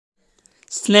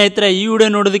ಸ್ನೇಹಿತರೆ, ಈ ವಿಡಿಯೋ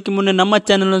ನೋಡೋದಕ್ಕೆ ಮುನ್ನ ನಮ್ಮ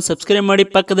ಚಾನೆಲ್ ಅನ್ನು ಸಬ್ಸ್ಕ್ರೈಬ್ ಮಾಡಿ,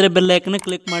 ಪಕ್ಕದ ಬೆಲ್ ಐಕಾನ್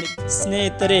ಕ್ಲಿಕ್ ಮಾಡಿ.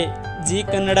 ಸ್ನೇಹಿತರೆ, ಜಿ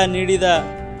ಕನ್ನಡ ನೀಡಿದ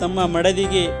ತಮ್ಮ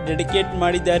ಮಡದಿಗೆ ಡೆಡಿಕೇಟ್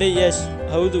ಮಾಡಿದ್ದಾರೆ ಯಶ್.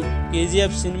 ಹೌದು,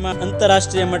 KGF ಸಿನಿಮಾ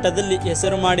ಅಂತಾರಾಷ್ಟ್ರೀಯ ಮಟ್ಟದಲ್ಲಿ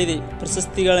ಹೆಸರು ಮಾಡಿದೆ,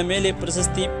 ಪ್ರಶಸ್ತಿಗಳ ಮೇಲೆ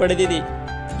ಪ್ರಶಸ್ತಿ ಪಡೆದಿದೆ.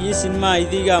 ಈ ಸಿನಿಮಾ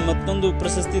ಇದೀಗ ಮತ್ತೊಂದು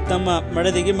ಪ್ರಶಸ್ತಿ ತಮ್ಮ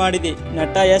ಮಡದಿಗೆ ಮಾಡಿದೆ.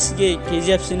 ನಟ ಯಶ್ಗೆ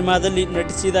KGF ಸಿನಿಮಾದಲ್ಲಿ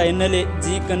ನಟಿಸಿದ ಹಿನ್ನೆಲೆ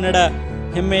ಜಿ ಕನ್ನಡ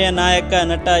ಹೆಮ್ಮೆಯ ನಾಯಕ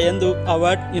ನಟ ಎಂದು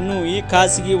ಅವಾರ್ಡ್. ಇನ್ನು ಈ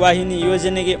ಖಾಸಗಿ ವಾಹಿನಿ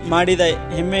ಯೋಜನೆಗೆ ಮಾಡಿದ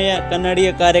ಹೆಮ್ಮೆಯ ಕನ್ನಡಿಗ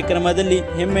ಕಾರ್ಯಕ್ರಮದಲ್ಲಿ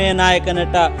ಹೆಮ್ಮೆಯ ನಾಯಕ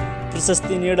ನಟ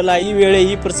ಪ್ರಶಸ್ತಿ ನೀಡಲಾಗಿದೆ. ಈ ವೇಳೆ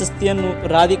ಈ ಪ್ರಶಸ್ತಿಯನ್ನು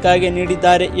ರಾಧಿಕಾಗೆ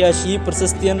ನೀಡಿದ್ದಾರೆ ಯಶ್. ಈ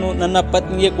ಪ್ರಶಸ್ತಿಯನ್ನು ನನ್ನ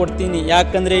ಪತ್ನಿಗೆ ಕೊಡ್ತೀನಿ,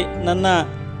 ಯಾಕಂದ್ರೆ ನನ್ನ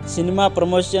ಸಿನಿಮಾ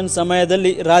ಪ್ರಮೋಷನ್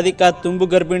ಸಮಯದಲ್ಲಿ ರಾಧಿಕಾ ತುಂಬು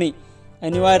ಗರ್ಭಿಣಿ,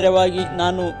 ಅನಿವಾರ್ಯವಾಗಿ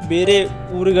ನಾನು ಬೇರೆ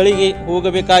ಊರುಗಳಿಗೆ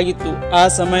ಹೋಗಬೇಕಾಗಿತ್ತು. ಆ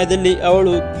ಸಮಯದಲ್ಲಿ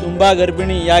ಅವಳು ತುಂಬಾ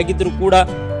ಗರ್ಭಿಣಿಯಾಗಿದ್ರು ಕೂಡ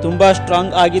ತುಂಬಾ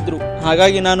ಸ್ಟ್ರಾಂಗ್ ಆಗಿದ್ರು.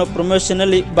 ಹಾಗಾಗಿ ನಾನು ಪ್ರಮೋಷನ್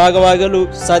ಅಲ್ಲಿ ಭಾಗವಾಗಲು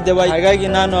ಸಾಧ್ಯವಾಯಿತು. ಹಾಗಾಗಿ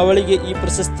ನಾನು ಅವಳಿಗೆ ಈ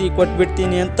ಪ್ರಶಸ್ತಿ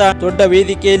ಕೊಟ್ಬಿಡ್ತೀನಿ ಅಂತ ದೊಡ್ಡ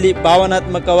ವೇದಿಕೆಯಲ್ಲಿ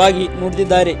ಭಾವನಾತ್ಮಕವಾಗಿ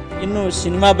ನುಡಿದಿದ್ದಾರೆ. ಇನ್ನು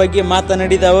ಸಿನಿಮಾ ಬಗ್ಗೆ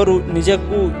ಮಾತನಾಡಿದ ಅವರು,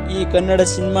 ನಿಜಕ್ಕೂ ಈ ಕನ್ನಡ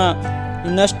ಸಿನಿಮಾ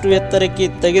ಇನ್ನಷ್ಟು ಎತ್ತರಕ್ಕೆ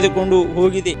ತೆಗೆದುಕೊಂಡು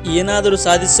ಹೋಗಿದೆ. ಏನಾದರೂ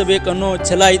ಸಾಧಿಸಬೇಕನ್ನೋ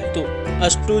ಛಲ ಇತ್ತು.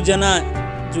 ಅಷ್ಟು ಜನ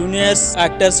ಜೂನಿಯರ್ಸ್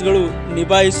ಆಕ್ಟರ್ಸ್ಗಳು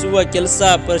ನಿಭಾಯಿಸುವ ಕೆಲಸ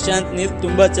ಪ್ರಶಾಂತ್ ನೀಲ್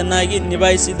ತುಂಬಾ ಚೆನ್ನಾಗಿ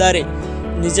ನಿಭಾಯಿಸಿದ್ದಾರೆ.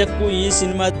 ನಿಜಕ್ಕೂ ಈ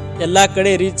ಸಿನಿಮಾ ಎಲ್ಲಾ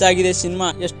ಕಡೆ ರೀಚ್ ಆಗಿದೆ. ಸಿನಿಮಾ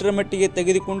ಎಷ್ಟರ ಮಟ್ಟಿಗೆ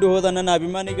ತೆಗೆದುಕೊಂಡು ಹೋದ ನನ್ನ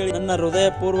ಅಭಿಮಾನಿಗಳಿಗೆ ನನ್ನ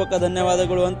ಹೃದಯಪೂರ್ವಕ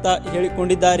ಧನ್ಯವಾದಗಳು ಅಂತ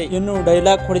ಹೇಳಿಕೊಂಡಿದ್ದಾರೆ. ಇನ್ನು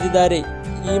ಡೈಲಾಗ್ ಹೊಡೆದಿದ್ದಾರೆ.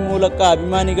 ಈ ಮೂಲಕ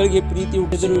ಅಭಿಮಾನಿಗಳಿಗೆ ಪ್ರೀತಿ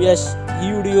ಹುಟ್ಟಿದರು ಯಶ್.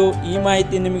 ಈ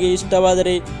ಮಾಹಿತಿ ನಿಮಗೆ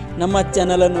ಇಷ್ಟವಾದರೆ ನಮ್ಮ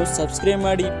ಚಾನಲ್ ಅನ್ನು ಸಬ್ಸ್ಕ್ರೈಬ್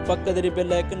ಮಾಡಿ, ಪಕ್ಕದಲ್ಲಿ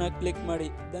ಬೆಲ್ ಐಕಾನ್ ಕ್ಲಿಕ್ ಮಾಡಿ.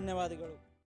 ಧನ್ಯವಾದಗಳು.